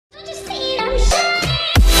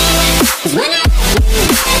Hello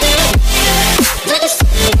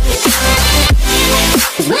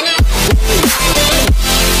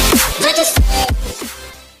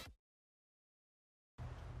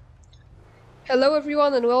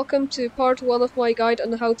everyone and welcome to part 1 of my guide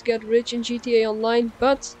on how to get rich in GTA Online,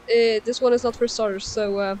 but this one is not for starters,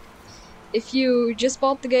 so if you just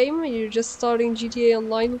bought the game and you're just starting GTA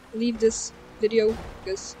Online, leave this video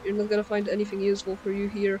because you're not gonna find anything useful for you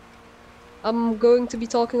here. I'm going to be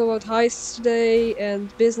talking about heists today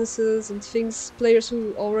and businesses and things players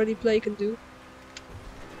who already play can do.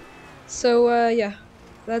 So yeah,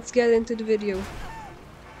 let's get into the video.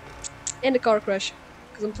 And a car crash,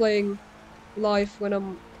 because I'm playing live when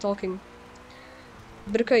I'm talking.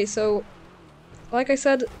 But okay, so like I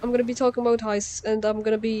said, I'm gonna be talking about heists, and I'm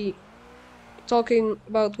gonna be talking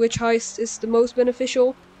about which heist is the most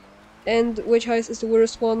beneficial and which heist is the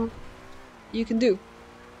worst one you can do.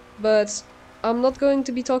 But I'm not going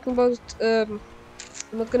to be talking about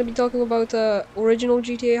original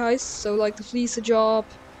GTA heists, so like the Fleece a Job,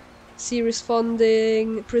 Series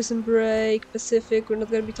Funding, Prison Break, Pacific. We're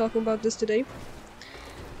not gonna be talking about this today.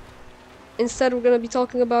 Instead, we're going to be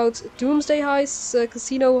talking about Doomsday heists,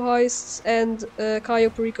 casino heists, and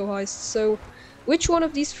Cayo Perico heists. So, which one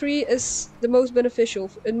of these three is the most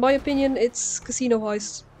beneficial? In my opinion, it's casino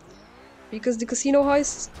heists. Because the casino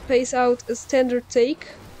heist pays out a standard take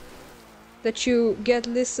that you get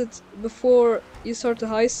listed before you start the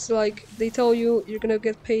heist. Like, they tell you you're going to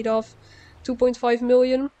get paid off 2.5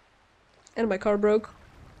 million. And my car broke.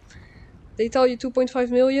 They tell you 2.5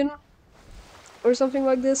 million or something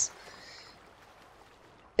like this.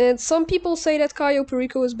 And some people say that Cayo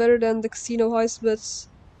Perico is better than the casino heist, but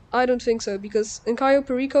I don't think so, because in Cayo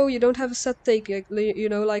Perico you don't have a set take, you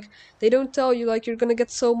know, like, they don't tell you, like, you're gonna get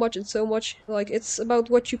so much and so much, like, it's about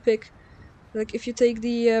what you pick. Like, if you take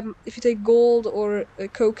gold or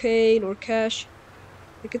cocaine or cash,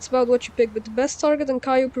 like, it's about what you pick, but the best target in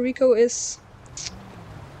Cayo Perico is,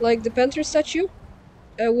 like, the Panther statue,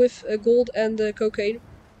 with gold and cocaine,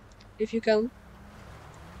 if you can.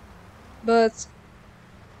 But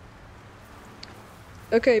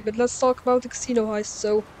okay, but let's talk about the casino heist.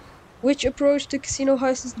 So, which approach to casino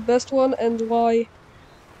heist is the best one and why?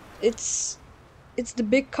 It's the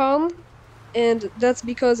big con, and that's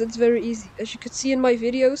because it's very easy. As you could see in my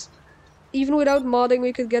videos, even without modding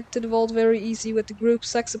we could get to the vault very easy with the group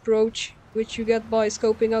sex approach, which you get by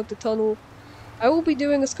scoping out the tunnel. I will be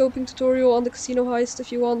doing a scoping tutorial on the casino heist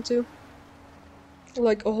if you want to.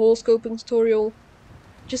 Like a whole scoping tutorial.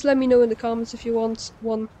 Just let me know in the comments if you want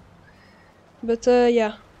one. But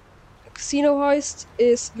yeah, casino heist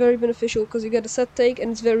is very beneficial because you get a set take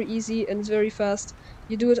and it's very easy and it's very fast.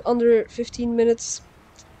 You do it under 15 minutes.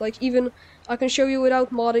 Like, even I can show you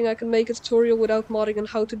without modding. I can make a tutorial without modding on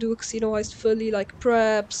how to do a casino heist fully, like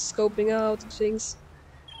preps, scoping out and things.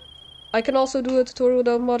 I can also do a tutorial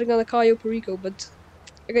without modding on a Cayo Perico, but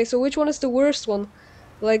okay, so which one is the worst one?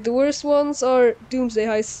 Like, the worst ones are Doomsday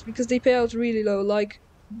heists because they pay out really low. Like,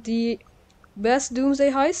 the best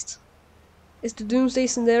Doomsday heist is the Doomsday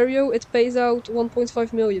scenario. It pays out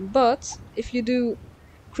 1.5 million, but if you do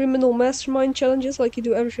criminal mastermind challenges, like you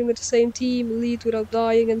do everything with the same team, elite without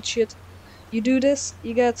dying and shit, you do this,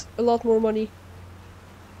 you get a lot more money.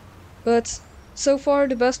 But so far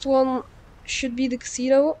the best one should be the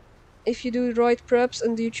casino. If you do the right preps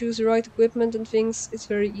and you choose the right equipment and things, it's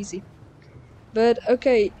very easy. But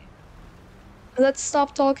okay, let's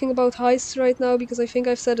stop talking about heists right now, because I think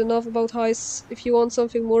I've said enough about heists. If you want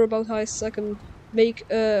something more about heists, I can make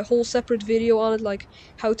a whole separate video on it, like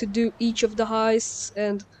how to do each of the heists,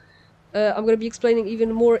 and I'm gonna be explaining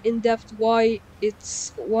even more in depth why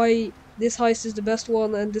this heist is the best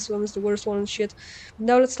one and this one is the worst one and shit.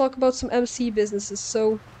 Now let's talk about some MC businesses.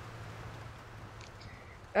 So,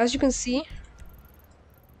 as you can see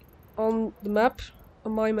on the map,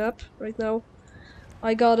 on my map right now,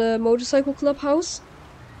 I got a motorcycle clubhouse,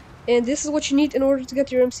 and this is what you need in order to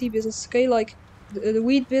get your MC business, okay? Like, the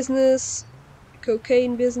weed business,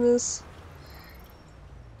 cocaine business,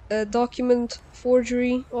 document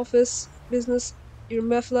forgery office business, your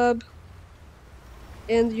meth lab,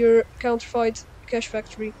 and your counterfeit cash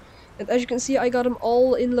factory. And as you can see, I got them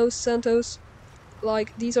all in Los Santos.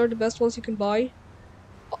 Like, these are the best ones you can buy.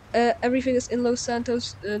 Everything is in Los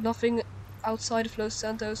Santos, nothing outside of Los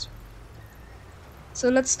Santos. So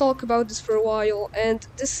let's talk about this for a while, and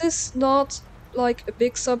this is not like a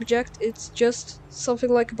big subject, it's just something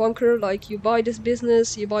like a bunker. Like, you buy this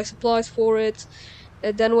business, you buy supplies for it,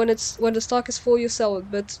 and then when the stock is full you sell it.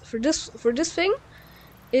 But for this thing,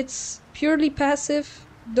 it's purely passive.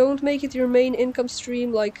 Don't make it your main income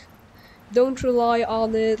stream. Like, don't rely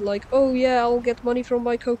on it like, oh yeah, I'll get money from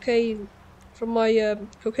my cocaine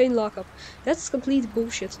lockup. That's complete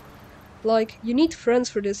bullshit. Like, you need friends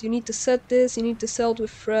for this. You need to set this, you need to sell it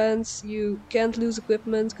with friends. You can't lose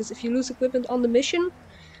equipment, because if you lose equipment on the mission,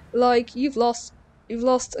 like, you've lost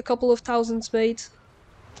a couple of thousands, mate.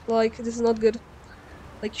 Like, this is not good.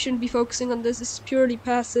 Like, you shouldn't be focusing on this. This is purely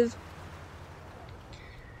passive.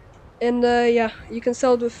 And yeah, you can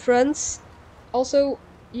sell it with friends. Also,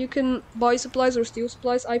 you can buy supplies or steal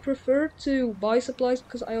supplies. I prefer to buy supplies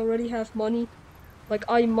because I already have money. Like,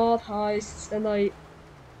 I mod heists and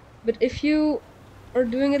But if you are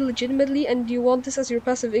doing it legitimately and you want this as your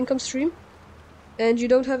passive income stream, and you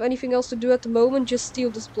don't have anything else to do at the moment, just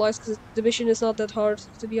steal the supplies, because the mission is not that hard,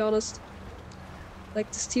 to be honest.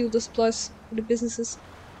 Like, to steal the supplies for the businesses.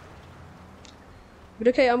 But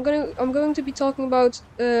okay, I'm going to be talking about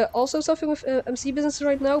also something with MC businesses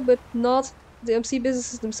right now, but not the MC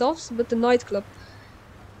businesses themselves, but the nightclub.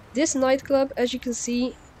 This nightclub, as you can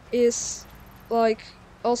see, is like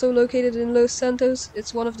also located in Los Santos.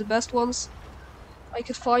 It's one of the best ones I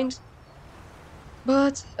could find.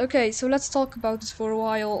 But okay, so let's talk about this for a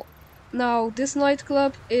while. Now, this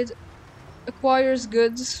nightclub, it acquires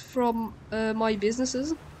goods from my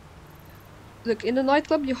businesses. Look, in the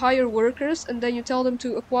nightclub, you hire workers and then you tell them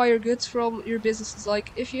to acquire goods from your businesses.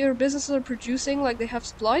 Like, if your businesses are producing, like they have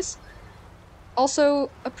supplies,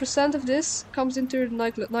 also a percent of this comes into the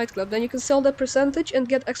nightclub. Then you can sell that percentage and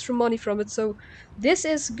get extra money from it. So this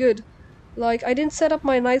is good. Like, I didn't set up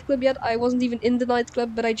my nightclub yet. I wasn't even in the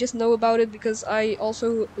nightclub, but I just know about it because I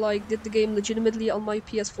also like did the game legitimately on my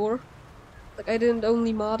PS4. Like, I didn't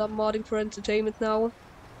only mod, I'm modding for entertainment now.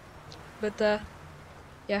 But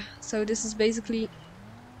yeah, so this is basically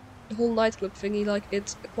the whole nightclub thingy. Like,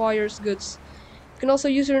 it acquires goods. You can also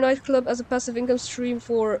use your nightclub as a passive income stream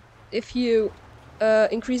for if you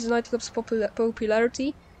increase the nightclub's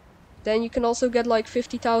popularity. Then you can also get like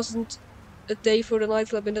 50,000 a day for the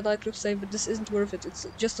nightclub in the nightclub save, but this isn't worth it. It's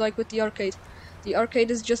just like with the arcade. The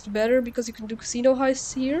arcade is just better because you can do casino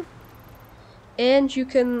heists here, and you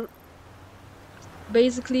can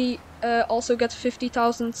basically also get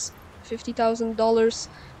 $50,000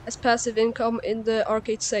 as passive income in the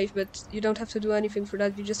arcade save, but you don't have to do anything for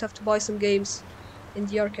that. You just have to buy some games in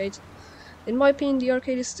the arcade. In my opinion, the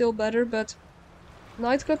arcade is still better, but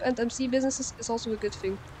nightclub and MC businesses is also a good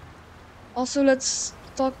thing. Also, let's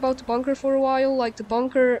talk about the bunker for a while. Like, the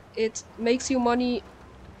bunker, it makes you money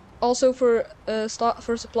also for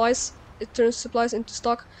supplies. It turns supplies into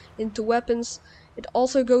stock, into weapons. It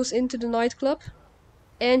also goes into the nightclub,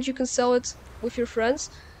 and you can sell it with your friends.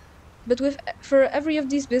 But for every of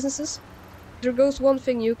these businesses, there goes one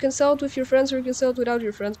thing. You can sell it with your friends or you can sell it without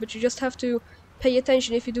your friends, but you just have to pay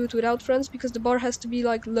attention if you do it without friends, because the bar has to be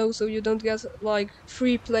like low, so you don't get like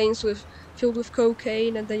free planes filled with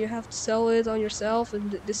cocaine and then you have to sell it on yourself,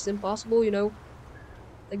 and this is impossible, you know.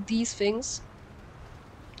 Like, these things.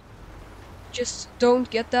 Just don't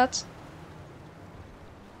get that.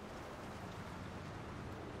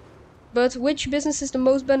 But which business is the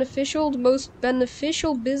most beneficial? The most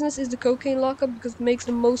beneficial business is the cocaine lockup because it makes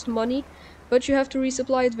the most money, but you have to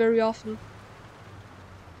resupply it very often.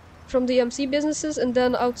 From the MC businesses, and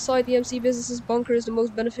then outside the MC businesses, bunker is the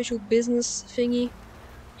most beneficial business thingy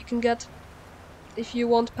you can get if you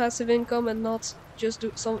want passive income and not just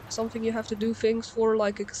do something you have to do things for,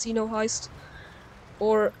 like a casino heist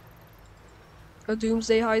or a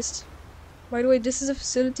doomsday heist. By the way, this is a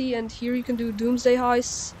facility, and here you can do doomsday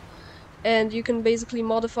heists, and you can basically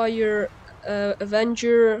modify your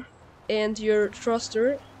Avenger and your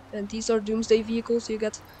Thruster, and these are doomsday vehicles. You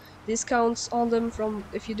get discounts on them from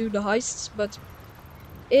if you do the heists, but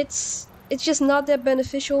it's just not that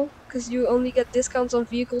beneficial because you only get discounts on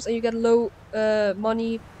vehicles and you get low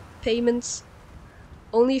money payments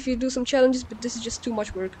only if you do some challenges, but this is just too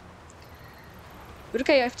much work. But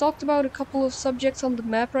okay, I've talked about a couple of subjects on the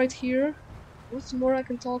map right here. What's more I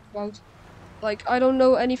can talk about? Like, I don't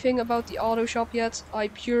know anything about the auto shop yet. I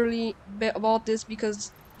purely bought this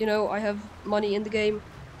because, you know, I have money in the game.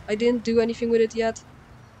 I didn't do anything with it yet.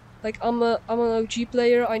 Like, I'm an OG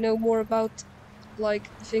player. I know more about,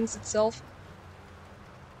 like, the things itself.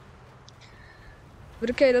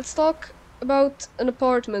 But okay, let's talk about an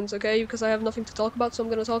apartment, okay? Because I have nothing to talk about, so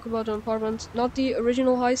I'm gonna talk about an apartment. Not the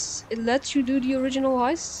original heists. It lets you do the original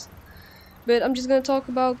heists. But I'm just gonna talk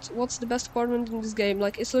about what's the best apartment in this game.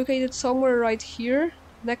 Like, it's located somewhere right here,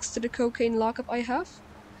 next to the cocaine lockup I have.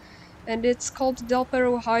 And it's called the Del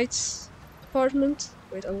Perro Heights apartment.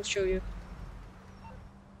 Wait, I will show you.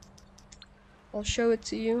 I'll show it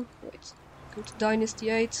to you. Wait, go to Dynasty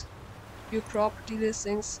 8, view property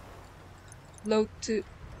listings, load to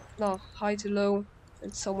no, high to low.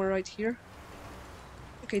 It's somewhere right here.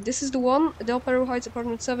 Okay, this is the one, Del Perro Heights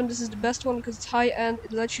Apartment 7. This is the best one because it's high-end.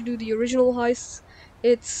 It lets you do the original heists.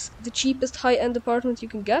 It's the cheapest high-end apartment you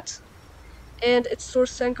can get. And it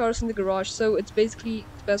stores 10 cars in the garage, so it's basically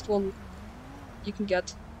the best one you can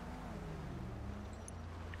get.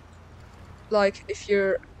 Like, if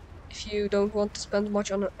you don't want to spend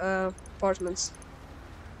much on apartments.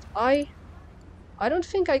 I don't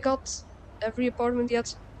think I got every apartment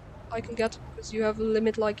yet I can get, because you have a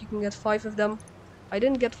limit, like you can get 5 of them. I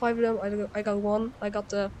didn't get 5 of them, I got 1. I got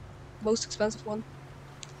the most expensive one.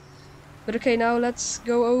 But okay, now let's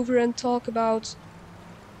go over and talk about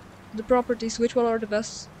the properties. Which ones are the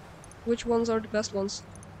best? Which ones are the best ones?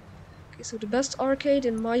 Okay, so the best arcade,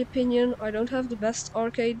 in my opinion, I don't have the best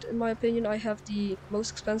arcade in my opinion. I have the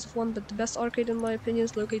most expensive one, but the best arcade in my opinion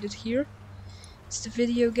is located here. It's the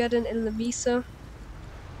Video Garden in Lamisa.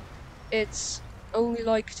 It's only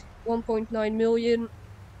like 1.9 million.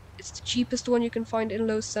 It's the cheapest one you can find in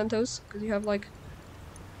Los Santos, because you have like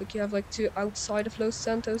two outside of Los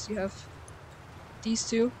Santos. You have these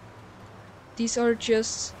two. These are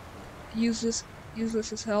just useless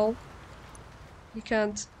as hell. You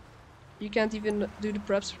can't even do the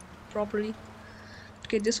preps properly.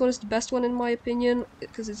 Okay, this one is the best one in my opinion,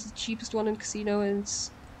 because it's the cheapest one in casino, and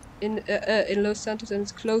it's in Los Santos, and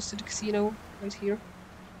it's close to the casino right here.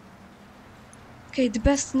 Okay, the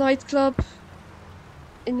best nightclub,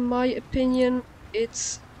 in my opinion,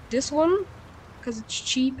 it's this one, because it's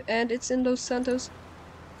cheap and it's in Los Santos.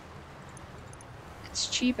 It's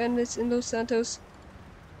cheap and it's in Los Santos.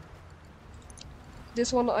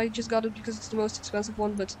 This one I just got it because it's the most expensive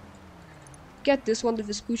one, but get this one, the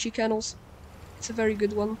Vespucci Kennels. It's a very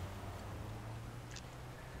good one.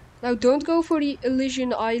 Now don't go for the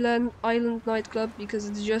Elysian Island nightclub, because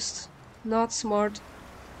it's just not smart.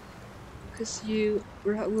 Because you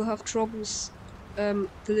will have troubles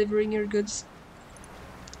delivering your goods.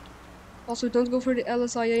 Also, don't go for the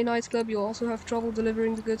LSIA nightclub, you'll also have trouble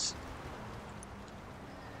delivering the goods.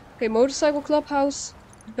 Okay, Motorcycle Clubhouse.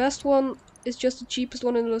 The best one is just the cheapest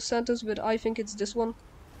one in Los Santos, but I think it's this one,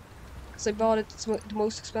 because I bought it. It's the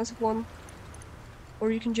most expensive one.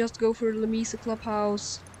 Or you can just go for La Mesa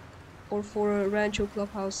Clubhouse, or for a Rancho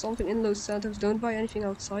Clubhouse, something in Los Santos. Don't buy anything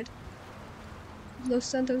outside Los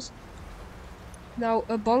Santos. Now,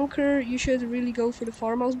 a bunker, you should really go for the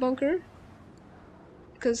Farmhouse Bunker,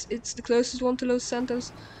 because it's the closest one to Los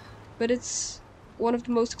Santos, but it's one of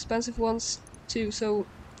the most expensive ones too, so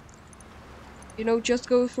you know, just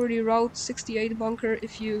go for the Route 68 bunker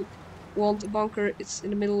if you want a bunker. It's in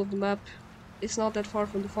the middle of the map. It's not that far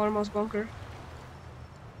from the Farmhouse Bunker.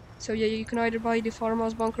 So yeah, you can either buy the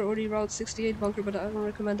Farmhouse Bunker or the Route 68 bunker, but I don't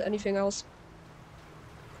recommend anything else.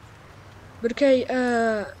 But okay,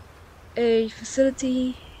 a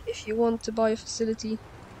facility, if you want to buy a facility,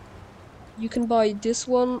 you can buy this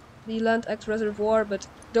one, the Land Act Reservoir, but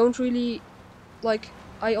don't really, like,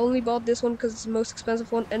 I only bought this one because it's the most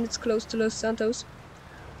expensive one and it's close to Los Santos.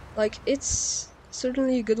 Like, it's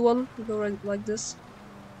certainly a good one, go right like this,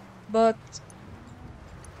 but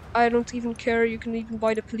I don't even care. You can even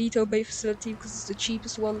buy the Palito Bay facility because it's the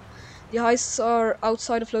cheapest one. The heists are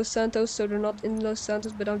outside of Los Santos, so they're not in Los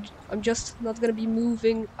Santos, but I'm just not gonna be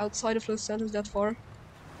moving outside of Los Santos that far,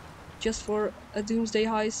 just for a doomsday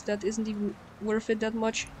heist that isn't even worth it that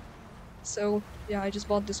much. So yeah, I just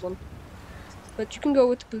bought this one. But you can go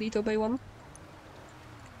with the Palito Bay one.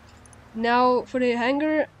 Now for the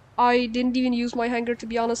hangar, I didn't even use my hangar, to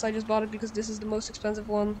be honest. I just bought it because this is the most expensive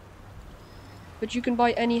one. But you can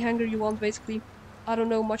buy any hangar you want, basically. I don't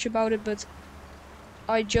know much about it, but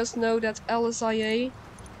I just know that LSIA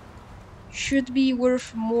should be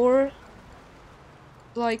worth more.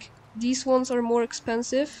 Like, these ones are more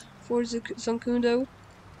expensive for Zancudo,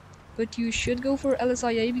 but you should go for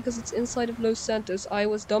LSIA because it's inside of Los Santos. I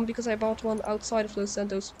was dumb because I bought one outside of Los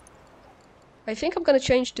Santos. I think I'm gonna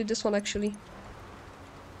change to this one actually.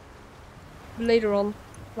 Later on,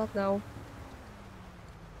 not now.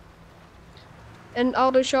 And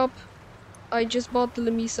auto shop, I just bought the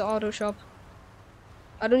Lamisa auto shop.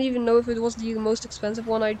 I don't even know if it was the most expensive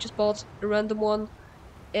one. I just bought a random one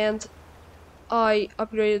and I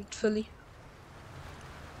upgraded it fully.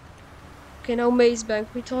 Okay, now Maze Bank.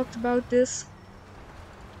 We talked about this.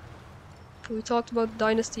 We talked about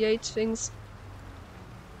Dynasty 8 things.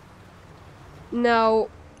 Now,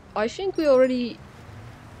 I think we already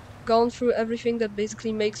gone through everything that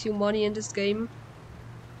basically makes you money in this game.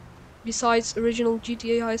 Besides original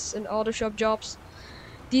GTA heists and auto shop jobs.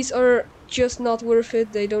 These are just not worth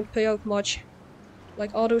it. They don't pay out much.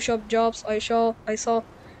 Like auto shop jobs, I saw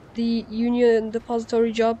the Union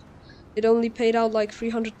Depository job. it only paid out like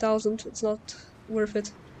 300,000. It's not worth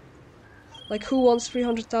it. Like, who wants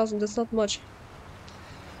 300,000? That's not much.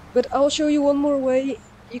 But I'll show you one more way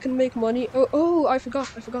you can make money. Oh, I forgot.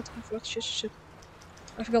 Shit.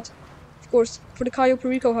 I forgot. Of course, for the Cayo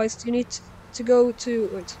Perico heist, you need to go to...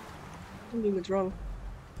 Wait, I'm doing it wrong.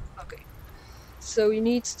 Okay. So you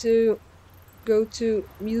need to go to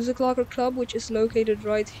Music Locker Club, which is located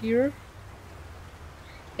right here.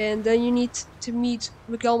 And then you need to meet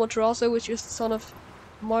Miguel Madrazo, which is the son of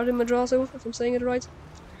Martin Madrazo, if I'm saying it right.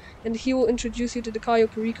 And he will introduce you to the Cayo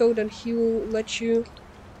Perico, then he will let you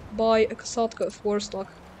buy a Kasatka of war stock.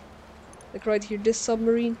 Like right here, this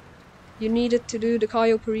submarine. You need it to do the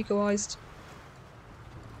Cayo Perico heist.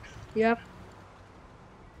 Yeah.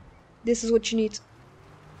 This is what you need.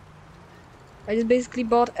 I just basically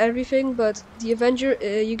bought everything, but the Avenger,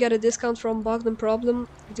 you get a discount from Bogdan Problem,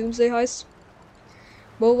 Doomsday Heist.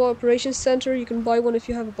 Mobile Operations Center, you can buy one if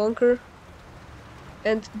you have a bunker.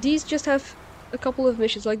 And these just have a couple of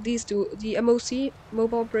missions, like these two. The MOC,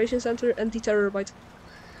 Mobile Operations Center, and the Terrorbyte.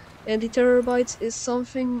 And the Terrorbyte is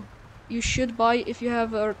something you should buy if you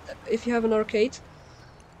have an arcade.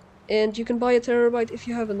 And you can buy a Terrorbyte if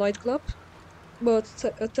you have a nightclub. But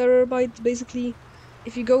a Terrorbyte, basically,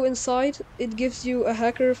 if you go inside, it gives you a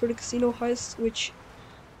hacker for the casino heist, which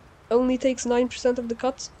only takes 9% of the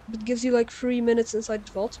cut, but gives you like 3 minutes inside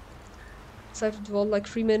the vault. Inside the vault, like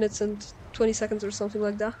 3 minutes and 20 seconds or something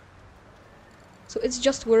like that. So it's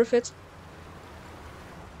just worth it.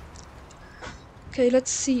 Okay, let's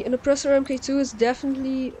see. An Oppressor MK2 is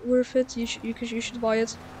definitely worth it. You should buy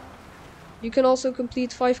it. You can also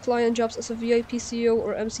complete 5 client jobs as a VIP CEO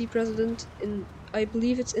or MC President in, I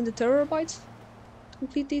believe it's in the Terrorbyte to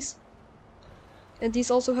complete these. And these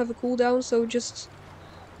also have a cooldown, so just,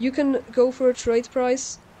 you can go for a trade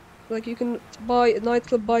price. Like you can buy a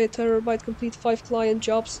nightclub, buy a Terrorbyte, complete 5 client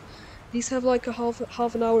jobs. These have like a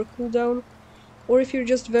half an hour cooldown. Or if you're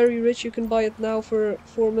just very rich, you can buy it now for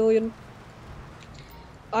 4 million.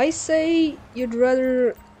 I say you'd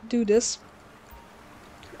rather do this.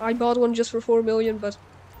 I bought one just for 4 million, but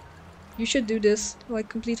you should do this. Like,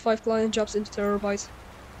 complete 5 client jobs into Terrorbyte.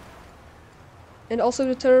 And also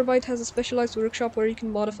the Terrorbyte has a specialized workshop where you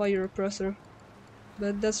can modify your oppressor.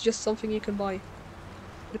 But that's just something you can buy.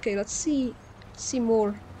 Okay, let's see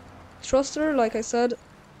more. Thruster, like I said,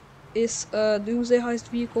 is a Doomsday Heist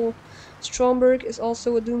vehicle. Stromberg is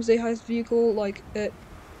also a Doomsday Heist vehicle, like,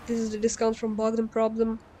 this is the discount from Bogdan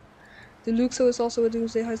Problem. The Luxo is also a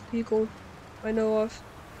Doomsday Heist vehicle, I know of.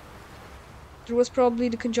 There was probably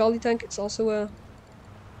the Kanjali tank, it's also a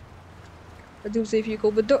Doomsday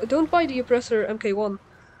vehicle, but don't buy the Oppressor MK1.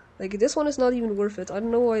 Like, this one is not even worth it. I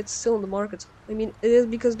don't know why it's still in the market. I mean, it is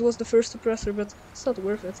because it was the first Oppressor, but it's not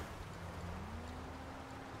worth it.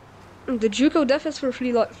 The Juco Def is for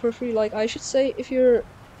free, like, I should say, if you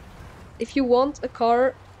want a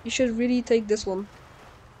car, you should really take this one.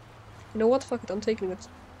 You know what? Fuck it, I'm taking it.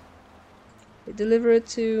 They deliver it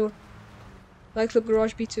to Nightclub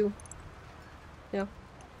Garage B2. Yeah.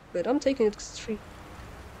 But I'm taking it because it's free.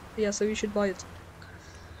 Yeah, so you should buy it.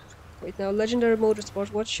 Wait, now, Legendary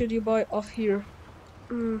Motorsport, what should you buy off here?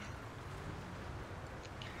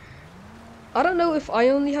 I don't know if I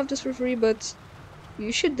only have this for free, but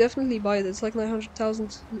you should definitely buy it. It's like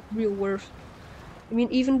 900,000 real worth. I mean,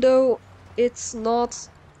 even though it's not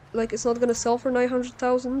gonna sell for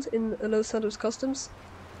 900,000 in a Los Santos Customs.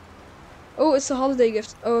 Oh, it's a holiday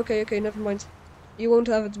gift. Oh, okay, never mind. You won't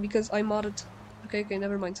have it because I modded. Okay,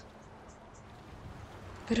 never mind.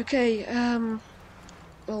 But okay,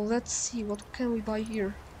 well, let's see, what can we buy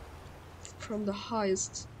here from the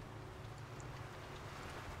Heist?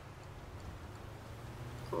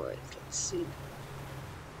 Alright, let's see.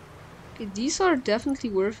 Okay, these are definitely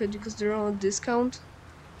worth it because they're on a discount.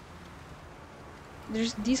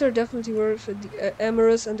 These are definitely worth it. The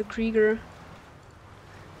Emerus and the Krieger.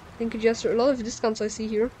 Thank you, Jester. A lot of discounts I see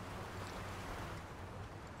here.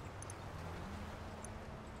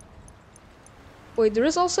 Wait, there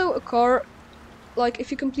is also a car, like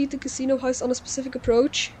if you complete the casino heist on a specific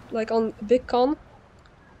approach, like on Big Con.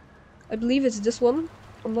 I believe it's this one.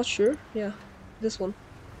 I'm not sure. Yeah, this one.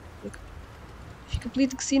 Look. If you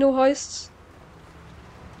complete the casino heists,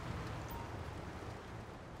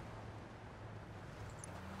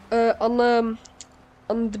 on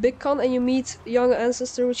the Big Con, and you meet Young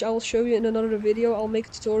Ancestor, which I will show you in another video. I'll make a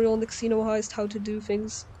tutorial on the casino heist, how to do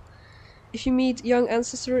things. If you meet Young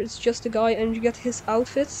Ancestor, it's just a guy, and you get his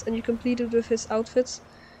outfits, and you complete it with his outfits,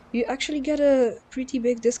 you actually get a pretty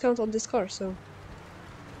big discount on this car, so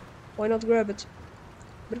why not grab it?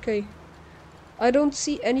 But okay, I don't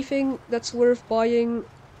see anything that's worth buying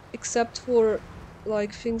except for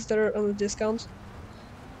like things that are on a discount.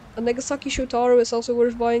 A Nagasaki Shotaro is also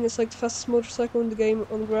worth buying. It's like the fastest motorcycle in the game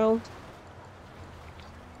on the ground.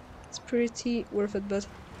 It's pretty worth it, but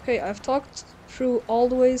okay, I've talked through all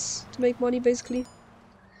the ways to make money basically.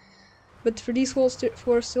 But for these who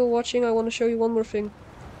are still watching, I want to show you one more thing.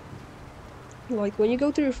 Like when you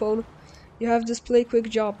go to your phone, you have this play quick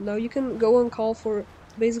job. Now you can go on call for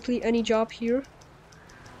basically any job here.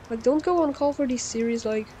 Like don't go on call for these series,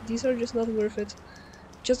 like these are just not worth it.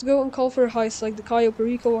 Just go and call for heists like the Cayo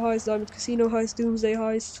Perico heist, Diamond Casino heist, Doomsday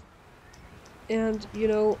heist. And you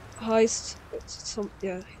know, heist,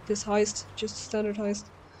 this heist, just a standard heist.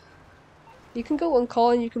 You can go on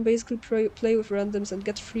call and you can basically play with randoms and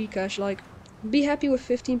get free cash. Like, be happy with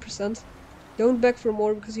 15%. Don't beg for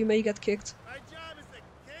more because you may get kicked.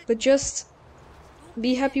 But just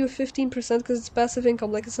be happy with 15% because it's passive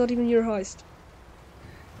income, like it's not even your heist.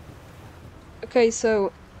 Okay,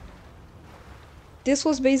 so this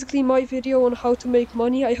was basically my video on how to make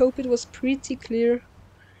money. I hope it was pretty clear.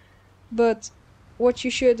 But what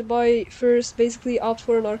you should buy first, basically opt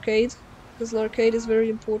for an arcade, because an arcade is very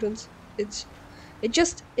important. It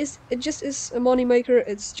just is a money maker.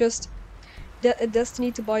 It's just a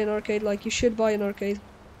destiny to buy an arcade. Like you should buy an arcade.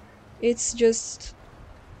 It's just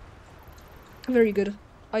very good.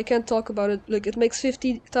 I can't talk about it. Like it makes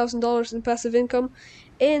 $50,000 in passive income,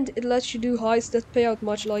 and it lets you do heists that pay out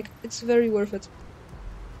much. Like it's very worth it.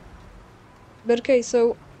 But okay,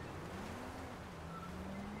 so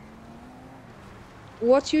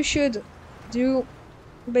what you should do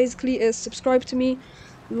basically is subscribe to me,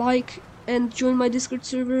 like, and join my Discord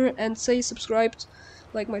server and say subscribed.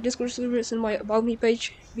 Like my Discord server is in my about me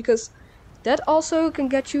page, because that also can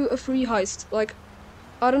get you a free heist. Like,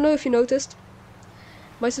 I don't know if you noticed,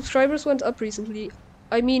 my subscribers went up recently.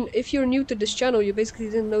 I mean, if you're new to this channel, you basically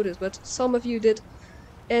didn't notice, but some of you did.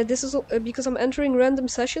 And this is because I'm entering random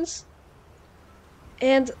sessions.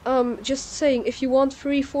 And just saying, if you want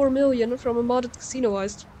free 4 million from a modded casino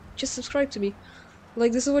heist, just subscribe to me.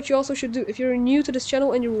 Like, this is what you also should do. If you're new to this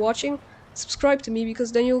channel and you're watching, subscribe to me,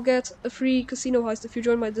 because then you'll get a free casino heist if you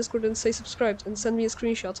join my Discord and say subscribed and send me a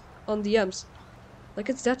screenshot on DMs. Like,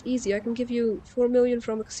 it's that easy. I can give you 4 million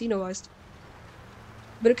from a casino heist.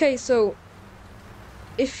 But okay, so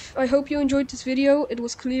I hope you enjoyed this video. It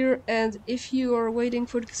was clear, and if you are waiting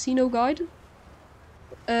for the casino guide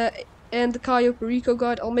and the Cayo Perico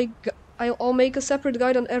guide, I'll make a separate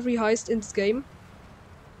guide on every heist in this game.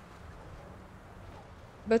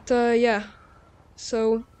 But yeah,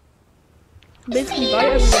 so basically bye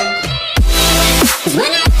everyone.